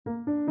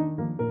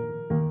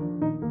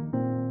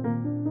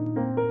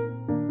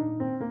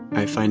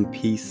I find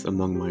peace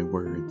among my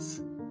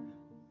words.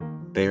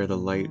 They are the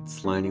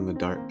lights lining the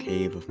dark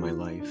cave of my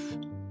life,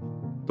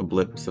 the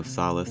blips of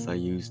solace I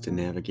use to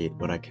navigate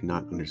what I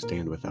cannot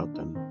understand without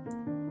them.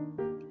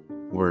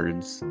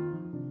 Words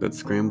that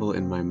scramble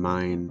in my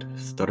mind,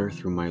 stutter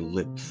through my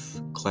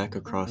lips, clack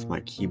across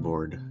my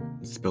keyboard,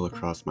 and spill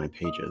across my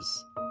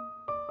pages.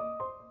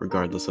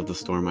 Regardless of the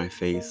storm I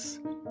face,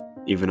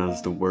 even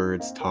as the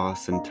words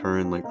toss and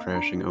turn like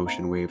crashing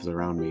ocean waves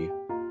around me,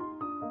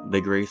 they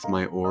grace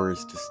my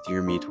oars to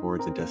steer me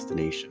towards a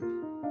destination.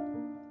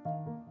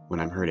 When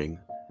I'm hurting,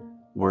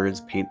 words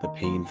paint the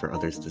pain for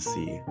others to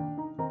see.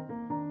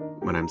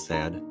 When I'm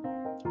sad,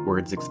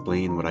 words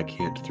explain what I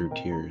can't through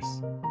tears.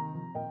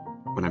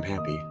 When I'm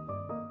happy,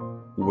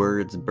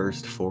 words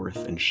burst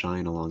forth and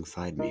shine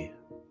alongside me.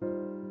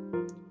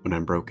 When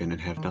I'm broken and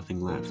have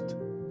nothing left,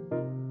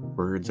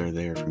 words are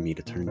there for me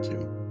to turn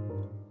to.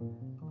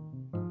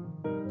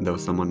 Though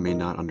someone may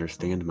not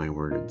understand my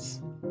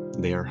words,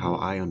 they are how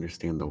I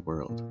understand the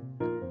world.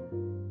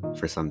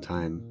 For some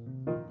time,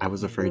 I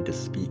was afraid to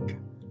speak,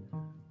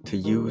 to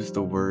use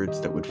the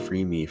words that would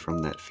free me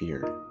from that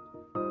fear.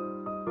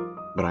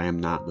 But I am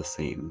not the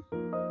same.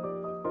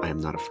 I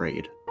am not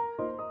afraid.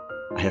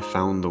 I have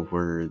found the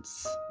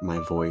words, my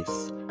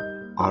voice,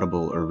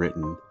 audible or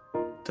written,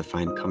 to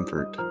find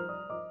comfort,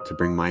 to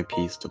bring my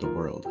peace to the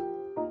world,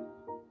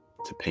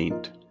 to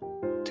paint,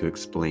 to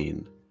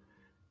explain,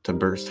 to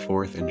burst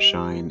forth and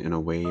shine in a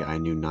way I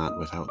knew not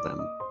without them.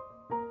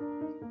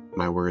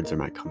 My words are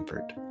my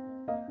comfort,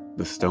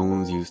 the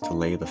stones used to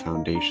lay the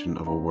foundation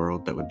of a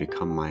world that would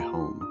become my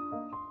home,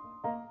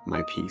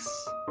 my peace,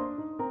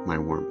 my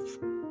warmth,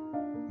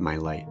 my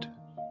light,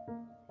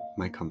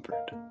 my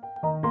comfort.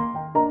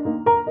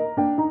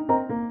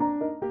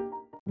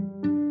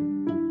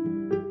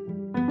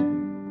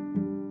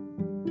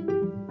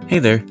 Hey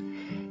there,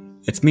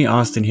 it's me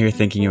Austin here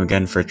thanking you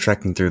again for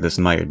trekking through this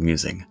mired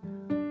musing.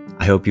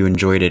 I hope you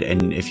enjoyed it,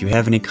 and if you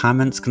have any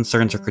comments,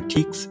 concerns, or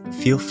critiques,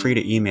 feel free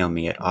to email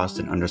me at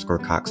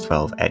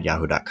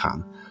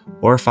austin_cox12@yahoo.com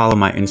or follow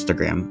my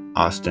Instagram,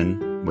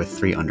 Austin with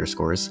 3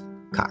 underscores,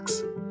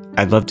 Cox.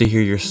 I'd love to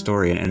hear your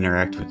story and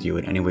interact with you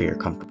in any way you're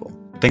comfortable.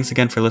 Thanks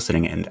again for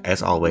listening, and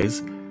as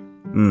always,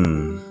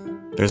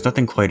 there's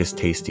nothing quite as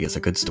tasty as a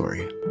good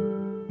story.